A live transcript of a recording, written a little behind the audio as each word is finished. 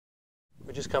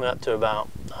We're just coming up to about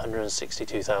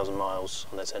 162,000 miles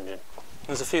on this engine.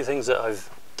 There's a few things that I've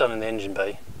done in the engine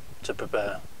bay to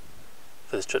prepare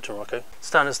for this trip to Morocco.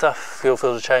 Standard stuff: fuel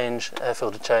filter change, air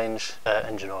filter change,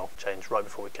 engine oil change right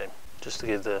before we came, just to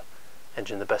give the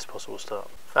engine the best possible start.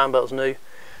 Fan belt's new,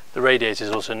 the radiator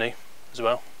is also new as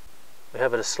well. We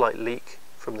have had a slight leak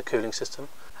from the cooling system,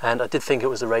 and I did think it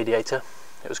was the radiator.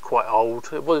 It was quite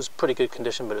old. It was pretty good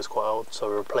condition, but it was quite old, so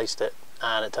we replaced it,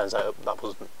 and it turns out that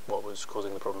wasn't what was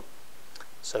causing the problem.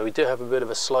 So we do have a bit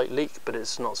of a slight leak, but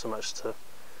it's not so much to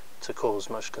cause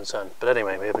much concern. But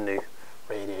anyway, we have a new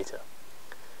radiator.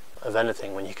 Of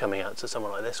anything, when you're coming out to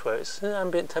somewhere like this where it's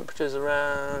ambient temperatures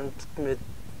around mid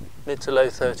to low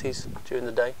 30s during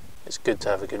the day, it's good to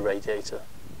have a good radiator,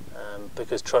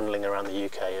 because trundling around the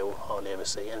UK you'll hardly ever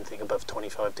see anything above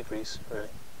 25 degrees really.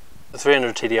 The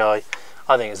 300 TDI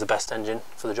I think is the best engine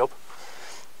for the job.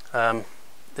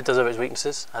 It does have its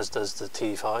weaknesses, as does the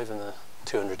TD5 and the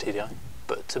 200 TDI,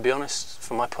 but to be honest,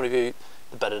 from my point of view,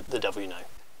 the better the devil you know.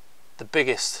 The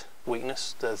biggest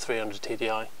weakness the 300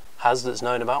 TDI has that's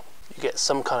known about, you get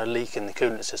some kind of leak in the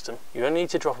coolant system. You only need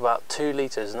to drop about 2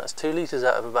 litres, and that's 2 litres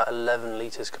out of about 11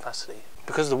 litres capacity.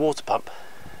 Because the water pump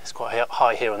is quite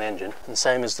high here on the engine, and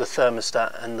same as the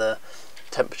thermostat and the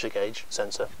temperature gauge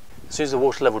sensor, as soon as the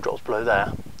water level drops below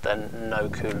there, then no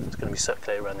coolant is going to be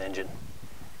circulated around the engine.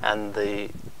 And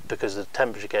because the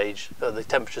temperature gauge, the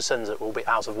temperature sensor will be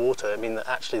out of water, I mean that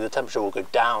actually the temperature will go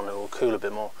down, it will cool a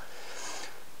bit more.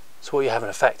 So what you have in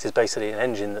effect is basically an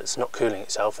engine that's not cooling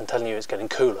itself and telling you it's getting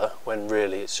cooler when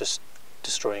really it's just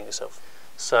destroying itself.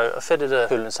 So I fitted a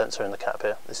coolant sensor in the cap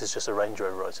here. This is just a Range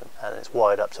Rover item, and it's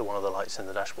wired up to one of the lights in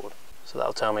the dashboard. So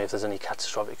that'll tell me if there's any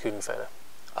catastrophic cooling failure.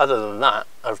 Other than that,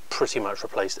 I've pretty much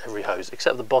replaced every hose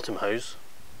except the bottom hose,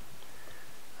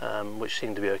 which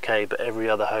seemed to be okay, but every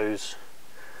other hose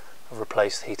I've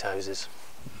replaced heater hoses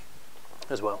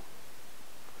as well.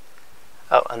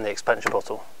 Oh, and the expansion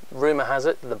bottle. Rumour has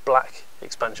it the black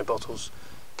expansion bottles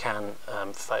can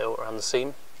fail around the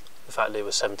seam. The fact that it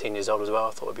was 17 years old as well,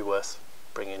 I thought it would be worth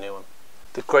bringing a new one.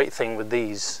 The great thing with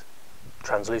these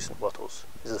translucent bottles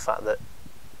is the fact that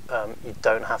you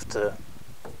don't have to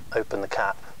open the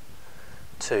cap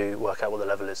to work out what the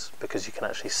level is, because you can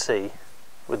actually see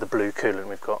with the blue coolant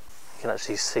we've got, you can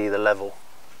actually see the level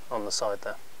on the side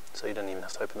there, so you don't even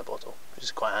have to open the bottle, which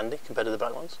is quite handy compared to the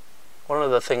black ones. One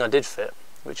other thing I did fit,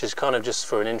 which is kind of just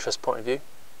for an interest point of view,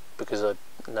 because I've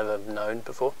never known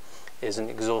before, is an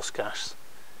exhaust gas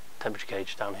temperature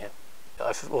gauge down here.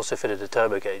 I've also fitted a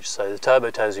turbo gauge, so the turbo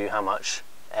tells you how much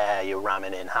air you're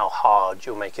ramming in, how hard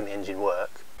you're making the engine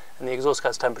work, and the exhaust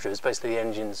gas temperature is basically the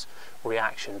engine's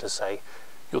reaction to say,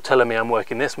 you're telling me I'm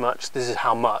working this much, this is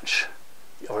how much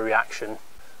of a reaction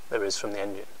there is from the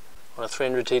engine. On a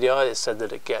 300 TDI it said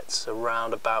that it gets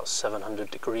around about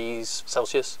 700 degrees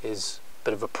Celsius, is a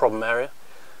bit of a problem area.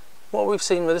 What we've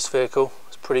seen with this vehicle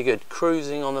is pretty good.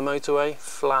 Cruising on the motorway,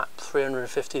 flat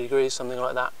 350 degrees, something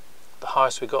like that. The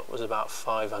highest we got was about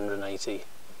 580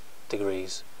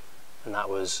 degrees, and that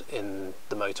was in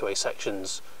the motorway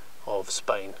sections of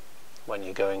Spain when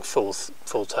you're going full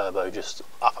turbo just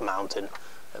up a mountain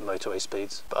at motorway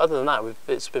speeds. But other than that,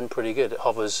 it's been pretty good. It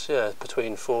hovers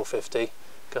between 450,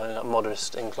 going up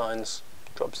modest inclines,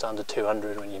 drops down to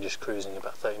 200 when you're just cruising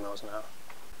about 30 miles an hour.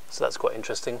 So that's quite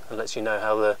interesting, and lets you know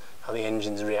how the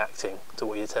engine's reacting to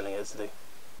what you're telling it to do.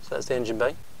 So that's the engine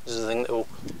bay. This is the thing that will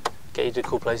get you to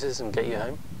cool places and get you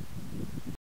home.